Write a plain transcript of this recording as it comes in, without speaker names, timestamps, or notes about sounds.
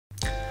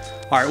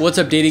All right, what's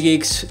up, Data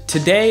Geeks?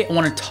 Today I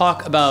want to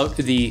talk about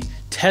the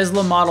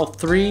Tesla Model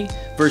 3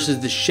 versus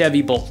the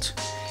Chevy Bolt.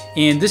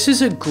 And this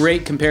is a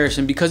great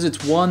comparison because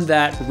it's one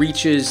that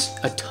reaches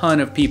a ton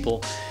of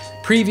people.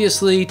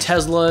 Previously,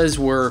 Teslas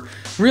were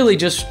really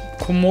just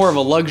more of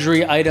a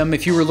luxury item.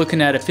 If you were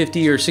looking at a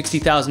 $50,000 or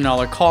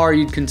 $60,000 car,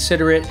 you'd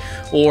consider it.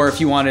 Or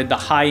if you wanted the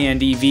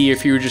high-end EV,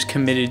 if you were just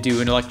committed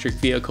to an electric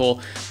vehicle.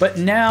 But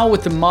now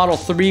with the Model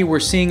 3, we're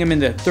seeing them in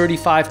the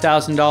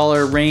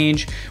 $35,000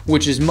 range,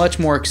 which is much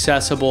more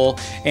accessible.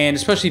 And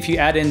especially if you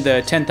add in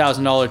the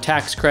 $10,000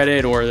 tax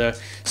credit or the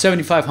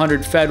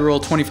 $7,500 federal,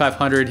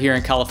 $2,500 here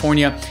in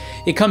California,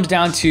 it comes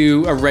down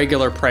to a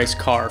regular price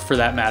car for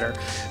that matter.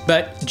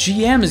 But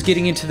GM is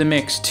getting into the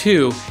mix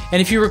too.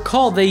 And if you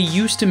recall, they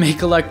used to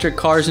make electric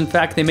cars. In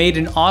fact, they made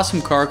an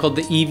awesome car called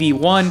the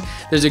EV1.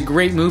 There's a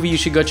great movie you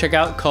should go check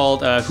out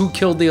called Who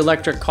Killed the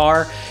Electric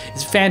Car?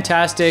 It's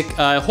fantastic,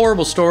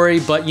 horrible story,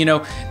 but you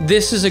know,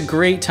 this is a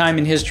great time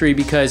in history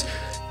because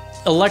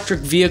electric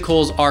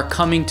vehicles are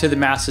coming to the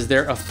masses.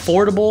 They're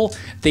affordable,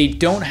 they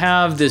don't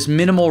have this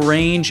minimal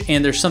range,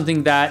 and there's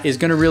something that is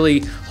gonna really,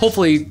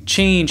 hopefully,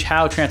 change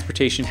how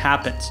transportation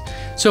happens.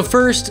 So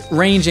first,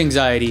 range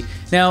anxiety.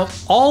 Now,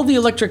 all the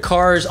electric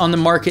cars on the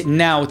market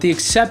now, with the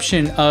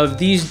exception of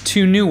these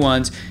two new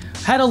ones,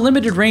 had a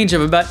limited range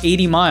of about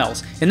 80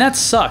 miles. And that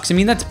sucks. I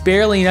mean, that's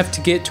barely enough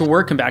to get to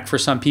work and back for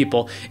some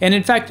people. And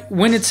in fact,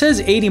 when it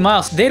says 80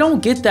 miles, they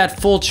don't get that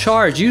full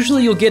charge.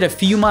 Usually you'll get a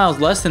few miles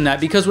less than that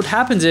because what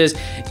happens is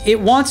it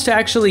wants to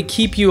actually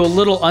keep you a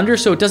little under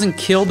so it doesn't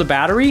kill the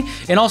battery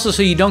and also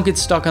so you don't get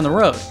stuck on the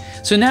road.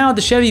 So now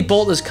the Chevy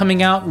Bolt is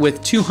coming out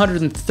with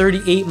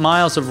 238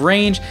 miles of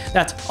range.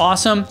 That's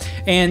awesome.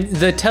 And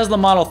the Tesla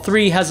Model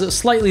 3 has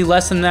slightly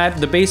less than that.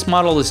 The base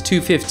model is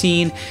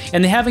 215,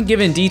 and they haven't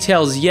given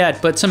details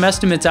yet, but some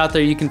estimates out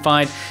there you can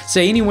find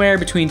say anywhere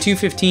between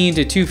 215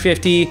 to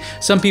 250.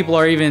 Some people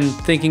are even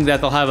thinking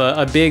that they'll have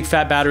a big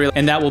fat battery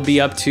and that will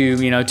be up to,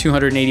 you know,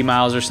 280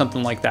 miles or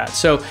something like that.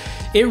 So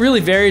it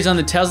really varies on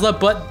the Tesla,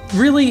 but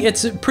really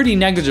it's pretty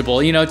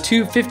negligible. You know,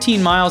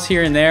 15 miles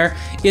here and there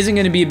isn't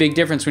gonna be a big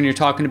difference when you're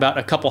talking about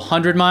a couple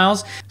hundred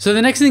miles. So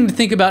the next thing to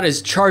think about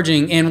is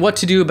charging and what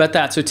to do about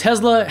that. So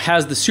Tesla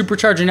has the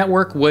Supercharging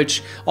network,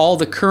 which all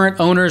the current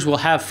owners will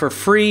have for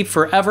free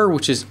forever,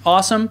 which is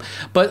awesome.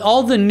 But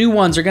all the new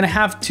ones are gonna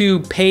have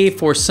to pay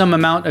for some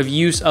amount of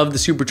use of the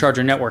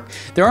Supercharger network.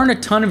 There aren't a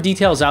ton of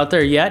details out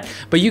there yet,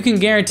 but you can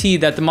guarantee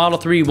that the Model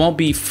 3 won't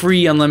be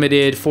free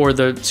unlimited for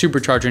the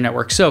Supercharger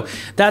network. So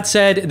that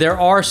said, there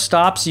are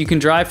stops. You can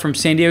drive from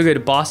San Diego to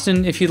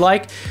Boston if you'd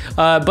like,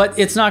 but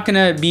it's not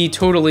gonna be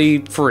totally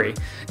free.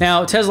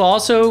 Now, Tesla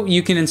also,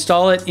 you can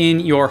install it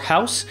in your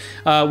house,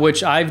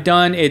 which I've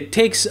done. It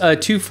takes a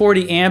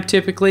 240 amp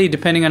typically,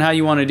 depending on how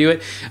you wanna do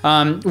it,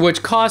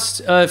 which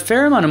costs a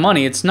fair amount of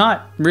money. It's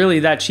not really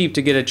that cheap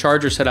to get a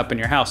charger set up in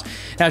your house.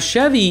 Now,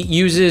 Chevy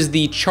uses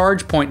the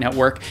ChargePoint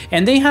network,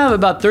 and they have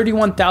about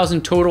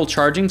 31,000 total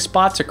charging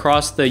spots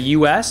across the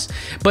US,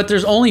 but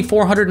there's only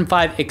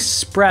 405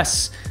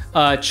 express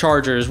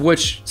chargers,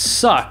 which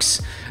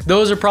sucks.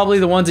 Those are probably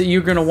the ones that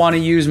you're gonna wanna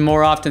use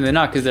more often than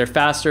not because they're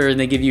faster and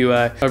they give you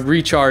a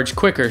recharge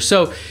quicker.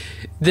 So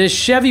the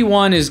Chevy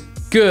one is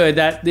good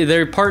that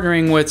they're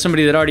partnering with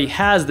somebody that already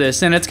has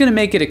this, and it's gonna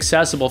make it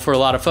accessible for a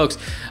lot of folks.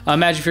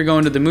 Imagine if you're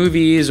going to the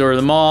movies or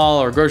the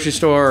mall or grocery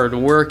store or to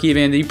work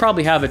even, you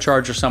probably have a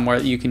charger somewhere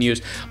that you can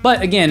use.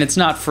 But again, it's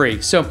not free.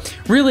 So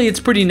really it's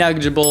pretty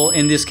negligible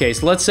in this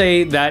case. Let's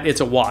say that it's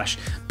a wash.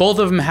 Both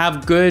of them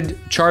have good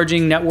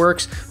charging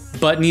networks,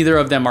 but neither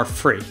of them are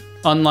free,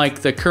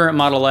 unlike the current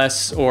Model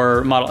S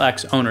or Model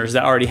X owners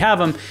that already have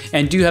them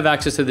and do have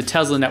access to the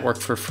Tesla network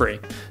for free.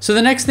 So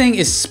the next thing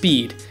is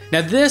speed.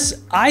 Now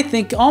this, I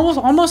think,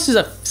 almost is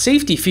a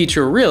safety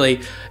feature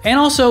really, and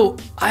also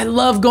I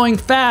love going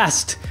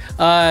fast.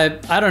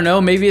 I don't know,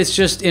 maybe it's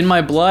just in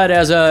my blood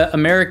as an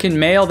American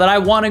male that I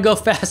want to go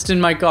fast in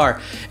my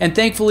car. And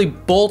thankfully,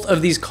 both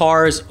of these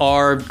cars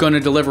are going to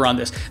deliver on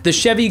this. The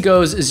Chevy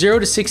goes 0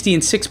 to 60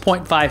 in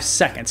 6.5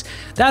 seconds.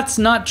 That's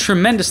not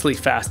tremendously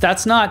fast.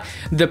 That's not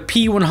the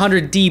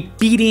P100D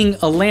beating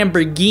a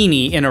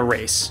Lamborghini in a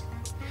race.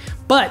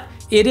 But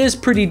it is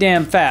pretty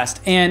damn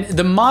fast, and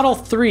the Model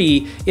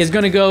 3 is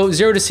gonna go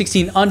 0 to 60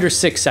 in under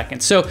 6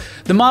 seconds. So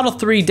the Model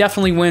 3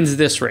 definitely wins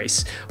this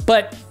race.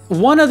 But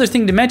one other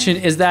thing to mention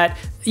is that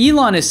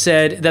Elon has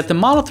said that the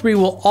Model 3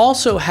 will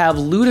also have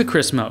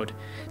ludicrous mode.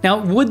 Now,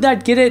 would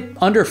that get it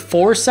under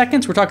 4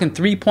 seconds? We're talking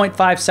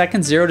 3.5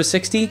 seconds, 0 to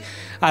 60?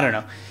 I don't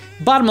know.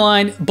 Bottom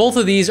line, both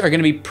of these are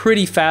gonna be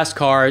pretty fast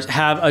cars,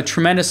 have a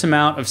tremendous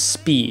amount of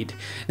speed.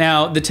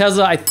 Now, the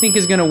Tesla, I think,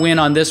 is gonna win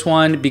on this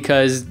one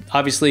because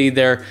obviously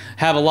they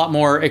have a lot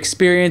more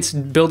experience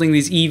building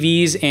these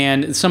EVs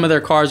and some of their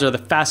cars are the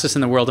fastest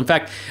in the world. In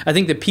fact, I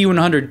think the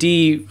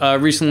P100D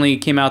recently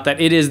came out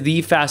that it is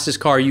the fastest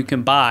car you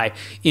can buy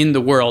in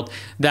the world.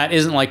 That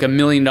isn't like $1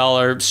 million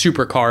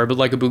supercar, but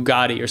like a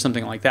Bugatti or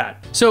something like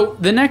that. So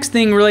the next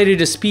thing related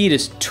to speed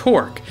is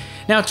torque.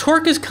 Now,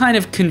 torque is kind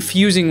of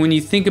confusing when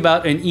you think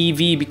about an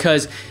EV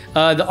because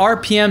the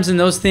RPMs and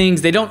those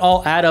things, they don't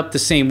all add up the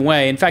same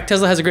way. In fact,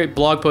 Tesla has a great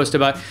blog post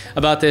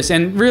about this,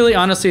 and really,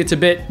 honestly, it's a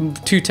bit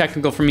too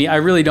technical for me. I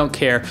really don't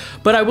care.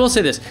 But I will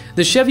say this,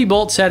 the Chevy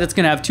Bolt said it's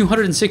gonna have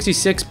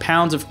 266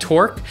 pounds of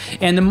torque,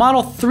 and the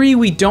Model 3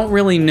 we don't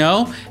really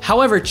know.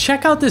 However,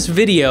 check out this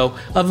video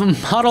of a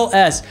Model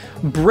S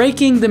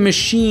breaking the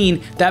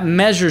machine that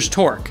measures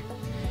torque.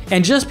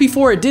 And just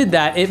before it did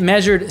that, it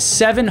measured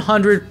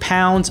 700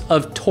 pounds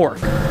of torque.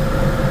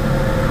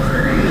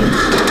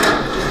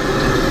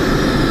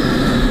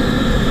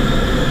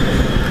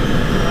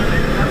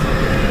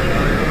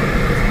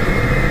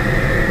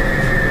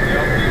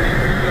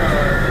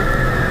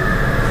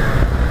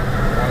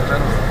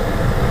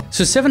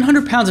 So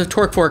 700 pounds of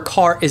torque for a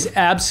car is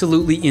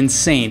absolutely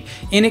insane.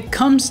 And it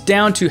comes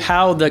down to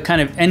how the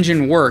kind of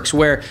engine works,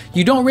 where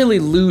you don't really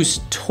lose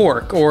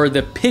torque or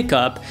the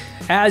pickup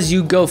as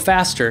you go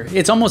faster.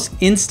 It's almost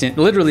instant.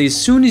 Literally, as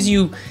soon as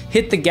you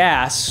hit the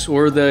gas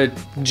or the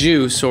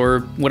juice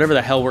or whatever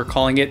the hell we're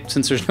calling it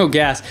since there's no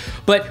gas,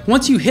 but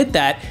once you hit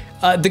that,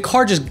 the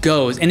car just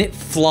goes and it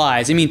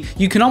flies. I mean,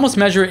 you can almost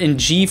measure it in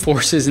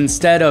G-forces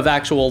instead of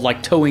actual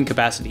like towing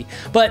capacity.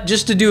 But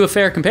just to do a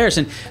fair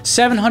comparison,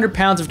 700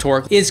 pounds of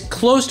torque is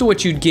close to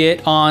what you'd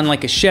get on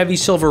like a Chevy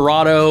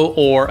Silverado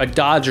or a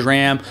Dodge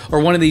Ram or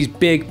one of these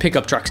big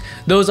pickup trucks.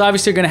 Those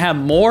obviously are gonna have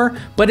more,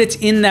 but it's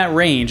in that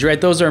range, right?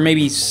 Those are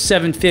maybe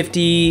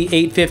 750,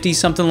 850,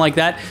 something like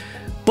that.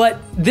 But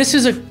this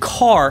is a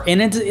car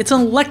and it's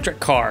an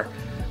electric car.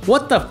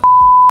 What the f?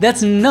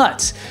 That's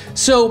nuts.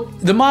 So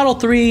the Model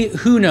 3,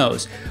 who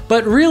knows?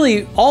 But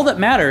really, all that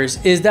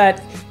matters is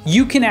that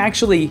you can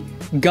actually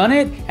gun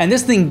it and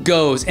this thing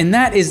goes, and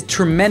that is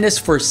tremendous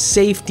for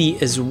safety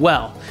as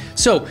well.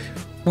 So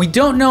we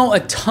don't know a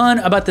ton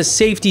about the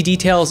safety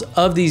details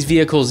of these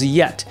vehicles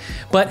yet,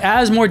 but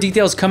as more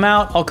details come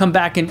out, I'll come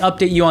back and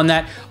update you on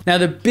that. Now,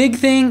 the big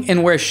thing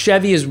and where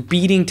Chevy is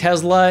beating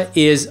Tesla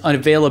is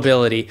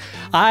availability.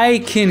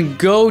 I can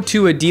go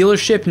to a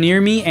dealership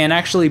near me and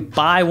actually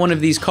buy one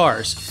of these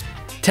cars.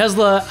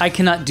 Tesla, I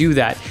cannot do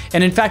that.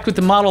 And in fact, with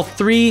the Model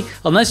 3,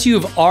 unless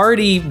you've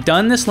already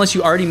done this, unless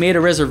you already made a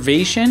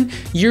reservation,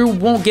 you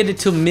won't get it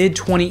till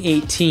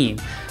mid-2018.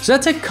 So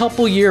that's a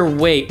couple year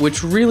wait,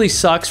 which really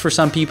sucks for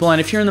some people.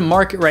 And if you're in the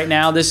market right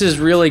now, this is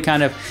really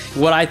kind of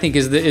what I think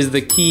is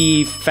the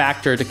key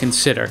factor to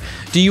consider.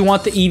 Do you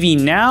want the EV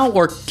now,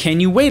 or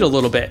can you wait a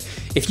little bit?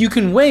 If you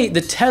can wait,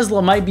 the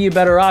Tesla might be a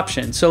better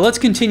option. So let's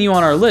continue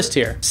on our list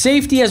here.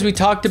 Safety, as we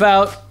talked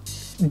about,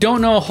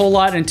 don't know a whole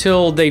lot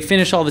until they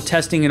finish all the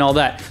testing and all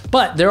that.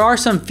 But there are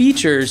some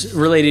features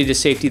related to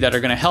safety that are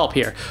gonna help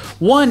here.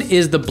 One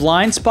is the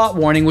blind spot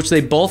warning, which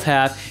they both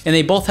have, and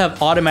they both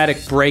have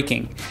automatic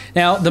braking.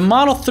 Now, the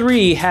Model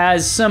 3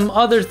 has some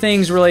other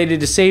things related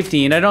to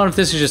safety, and I don't know if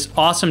this is just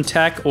awesome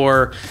tech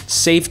or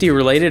safety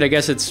related. I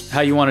guess it's how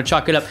you wanna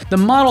chalk it up. The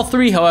Model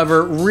 3,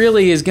 however,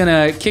 really is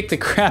gonna kick the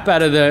crap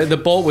out of the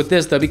Bolt with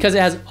this though, because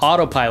it has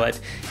autopilot.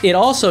 It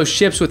also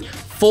ships with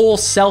full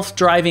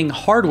self-driving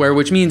hardware,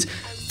 which means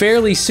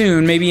fairly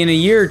soon, maybe in a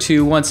year or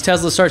two, once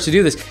Tesla starts to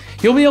do this,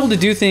 you'll be able to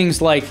do things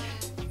like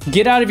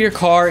get out of your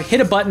car, hit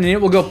a button, and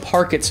it will go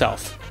park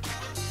itself.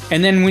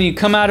 And then when you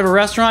come out of a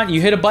restaurant, you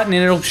hit a button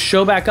and it'll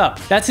show back up.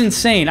 That's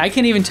insane. I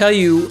can't even tell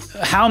you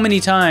how many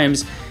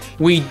times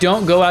we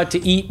don't go out to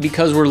eat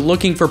because we're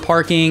looking for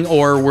parking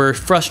or we're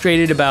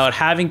frustrated about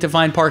having to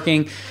find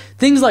parking.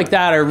 Things like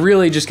that are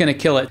really just gonna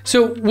kill it.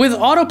 So with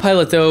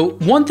autopilot though,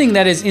 one thing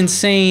that is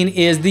insane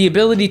is the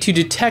ability to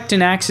detect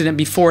an accident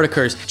before it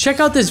occurs. Check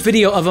out this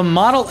video of a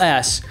Model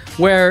S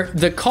where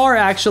the car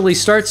actually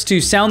starts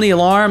to sound the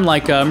alarm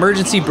like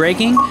emergency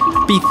braking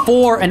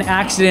before an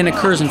accident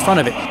occurs in front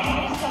of it.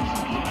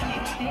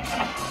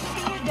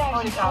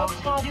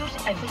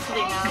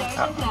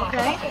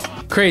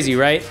 Crazy,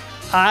 right?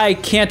 I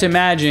can't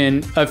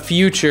imagine a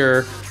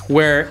future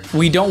where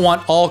we don't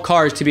want all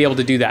cars to be able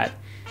to do that.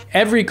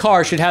 Every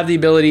car should have the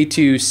ability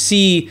to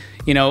see,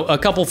 you know, a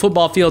couple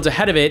football fields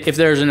ahead of it if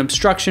there's an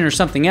obstruction or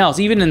something else,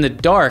 even in the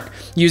dark,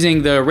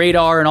 using the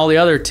radar and all the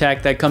other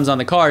tech that comes on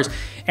the cars,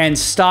 and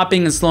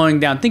stopping and slowing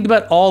down. Think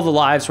about all the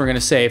lives we're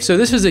gonna save. So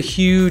this is a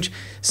huge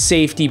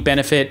safety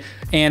benefit,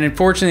 and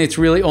unfortunately, it's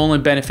really only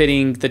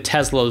benefiting the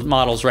Tesla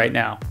models right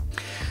now.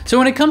 So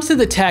when it comes to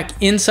the tech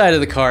inside of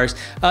the cars,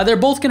 they're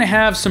both gonna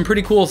have some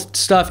pretty cool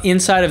stuff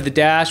inside of the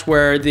dash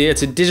where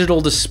it's a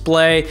digital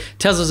display.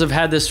 Teslas have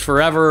had this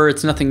forever.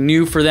 It's nothing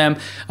new for them.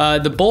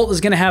 The Bolt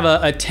is gonna have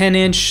a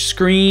 10-inch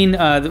screen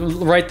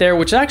right there,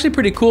 which is actually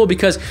pretty cool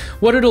because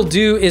what it'll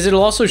do is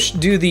it'll also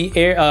do the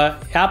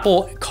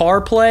Apple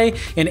CarPlay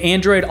and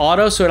Android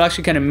Auto, so it'll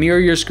actually kind of mirror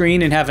your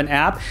screen and have an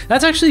app.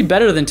 That's actually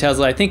better than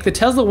Tesla. I think the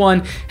Tesla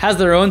one has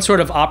their own sort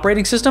of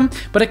operating system,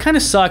 but it kind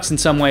of sucks in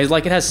some ways.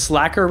 Like it has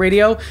Slacker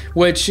radio,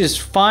 which is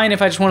fine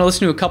if I just want to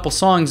listen to a couple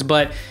songs,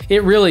 but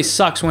it really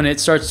sucks when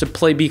it starts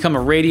to become a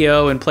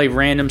radio and play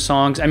random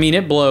songs. I mean,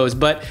 it blows,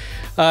 but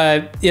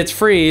it's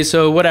free,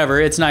 so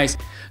whatever, it's nice.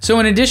 So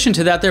in addition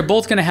to that, they're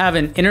both gonna have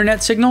an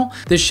internet signal.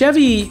 The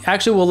Chevy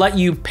actually will let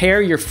you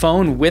pair your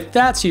phone with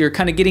that, so you're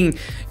kind of getting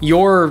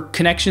your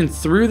connection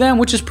through them,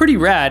 which is pretty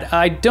rad.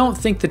 I don't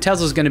think the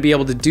Tesla's gonna be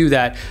able to do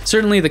that.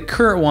 Certainly the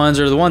current ones,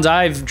 or the ones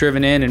I've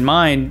driven in and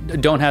mine,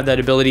 don't have that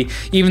ability,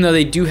 even though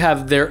they do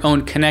have their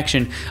own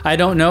connection. I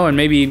don't know, and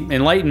maybe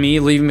enlighten me,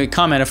 leave me a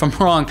comment if I'm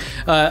wrong.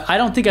 I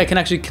don't think I can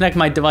actually connect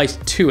my device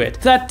to it.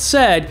 That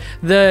said,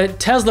 the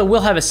Tesla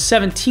will have a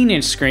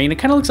 17-inch screen. It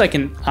kind of looks like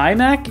an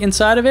iMac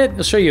inside of it.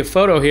 I'll show you a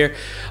photo here.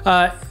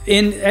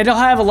 And it'll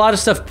have a lot of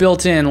stuff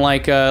built in,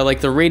 like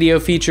the radio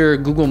feature,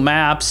 Google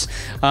Maps,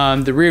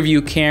 the rear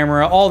view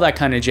camera, all that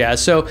kind of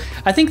jazz. So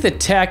I think the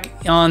tech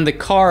on the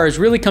cars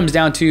really comes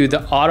down to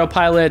the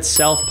autopilot,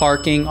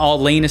 self-parking, all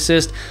lane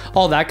assist,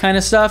 all that kind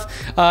of stuff.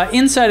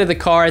 Inside of the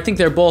car, I think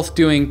they're both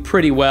doing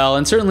pretty well,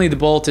 and certainly the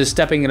Bolt is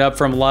stepping it up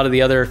from a lot of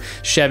the other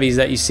Chevys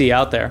that you see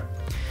out there.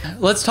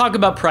 Let's talk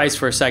about price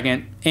for a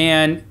second,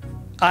 and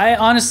I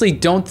honestly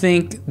don't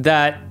think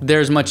that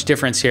there's much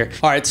difference here.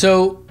 All right,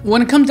 so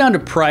when it comes down to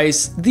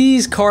price,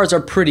 these cars are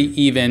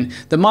pretty even.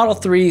 The Model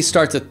 3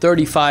 starts at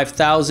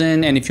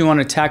 $35,000, and if you want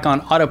to tack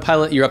on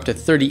autopilot, you're up to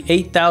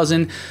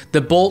 $38,000.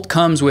 The Bolt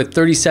comes with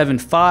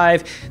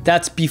 $37,500.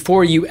 That's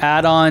before you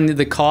add on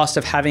the cost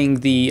of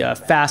having the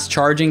fast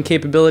charging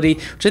capability,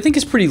 which I think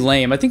is pretty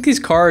lame. I think these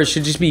cars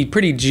should just be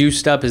pretty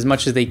juiced up as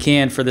much as they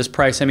can for this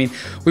price. I mean,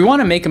 we want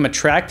to make them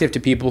attractive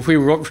to people if we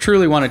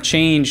truly want to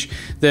change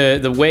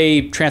the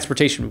way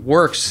transportation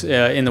works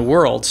in the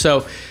world.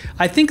 So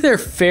I think they're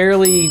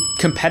fairly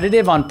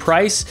competitive on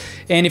price,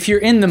 and if you're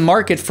in the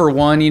market for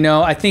one, you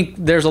know, I think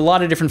there's a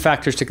lot of different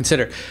factors to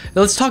consider.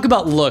 Now, let's talk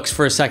about looks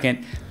for a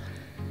second.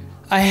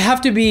 I have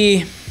to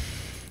be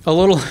a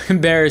little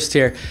embarrassed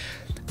here.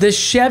 The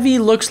Chevy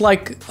looks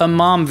like a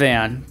mom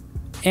van,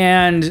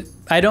 and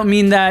I don't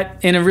mean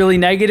that in a really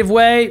negative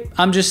way.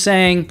 I'm just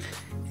saying,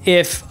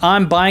 if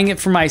I'm buying it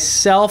for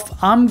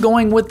myself, I'm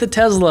going with the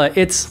Tesla.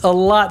 It's a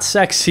lot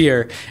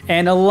sexier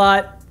and a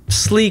lot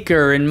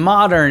sleeker and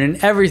modern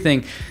and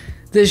everything.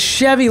 The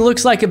Chevy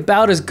looks like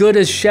about as good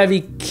as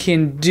Chevy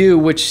can do,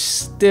 which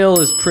still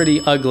is pretty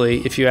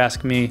ugly if you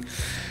ask me.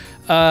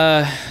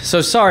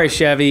 So sorry,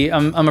 Chevy.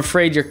 I'm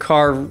afraid your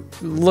car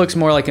looks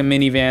more like a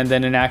minivan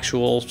than an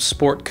actual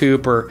sport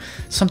coupe or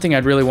something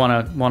I'd really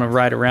want to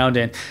ride around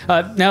in.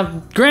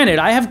 Now, granted,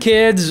 I have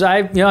kids.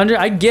 I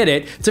get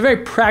it. It's a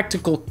very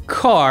practical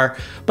car,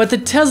 but the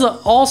Tesla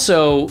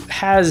also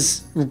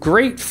has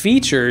great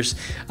features,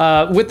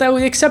 with the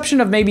exception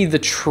of maybe the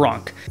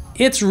trunk.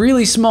 It's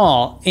really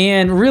small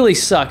and really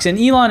sucks. And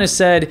Elon has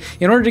said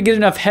in order to get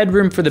enough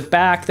headroom for the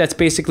back, that's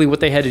basically what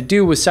they had to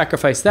do, was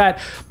sacrifice that,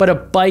 but a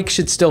bike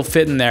should still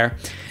fit in there.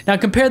 Now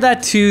compare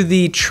that to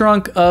the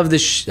trunk of the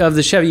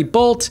Chevy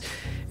Bolt,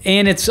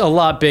 and it's a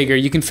lot bigger.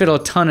 You can fit a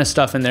ton of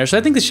stuff in there. So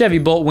I think the Chevy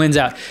Bolt wins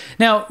out.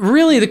 Now,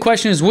 really the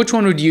question is, which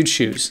one would you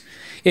choose?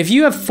 If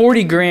you have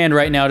 40 grand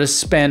right now to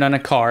spend on a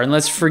car, and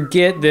let's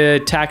forget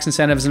the tax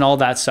incentives and all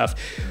that stuff,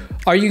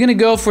 are you gonna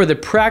go for the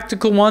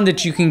practical one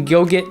that you can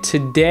go get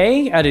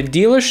today at a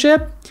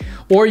dealership?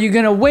 Or are you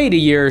gonna wait a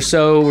year or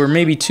so, or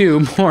maybe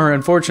two more,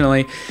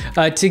 unfortunately,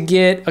 to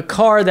get a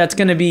car that's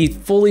gonna be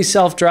fully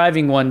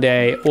self-driving one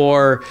day,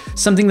 or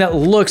something that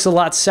looks a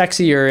lot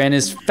sexier and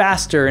is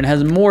faster and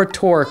has more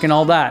torque and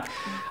all that?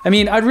 I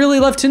mean, I'd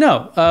really love to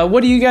know. What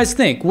do you guys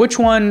think? Which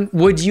one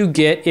would you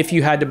get if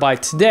you had to buy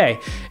today?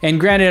 And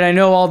granted, I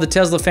know all the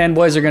Tesla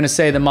fanboys are gonna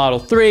say the Model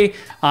 3.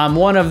 I'm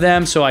one of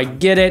them, so I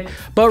get it.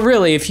 But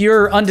really, if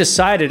you're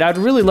undecided, I'd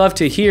really love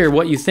to hear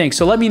what you think.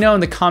 So let me know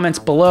in the comments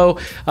below.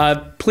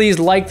 Please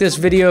like this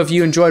video if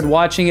you enjoyed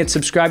watching it,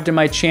 subscribe to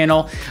my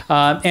channel,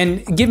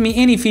 and give me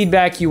any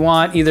feedback you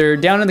want, either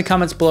down in the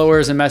comments below or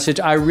as a message.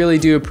 I really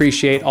do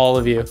appreciate all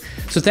of you.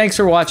 So thanks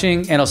for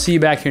watching, and I'll see you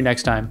back here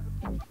next time.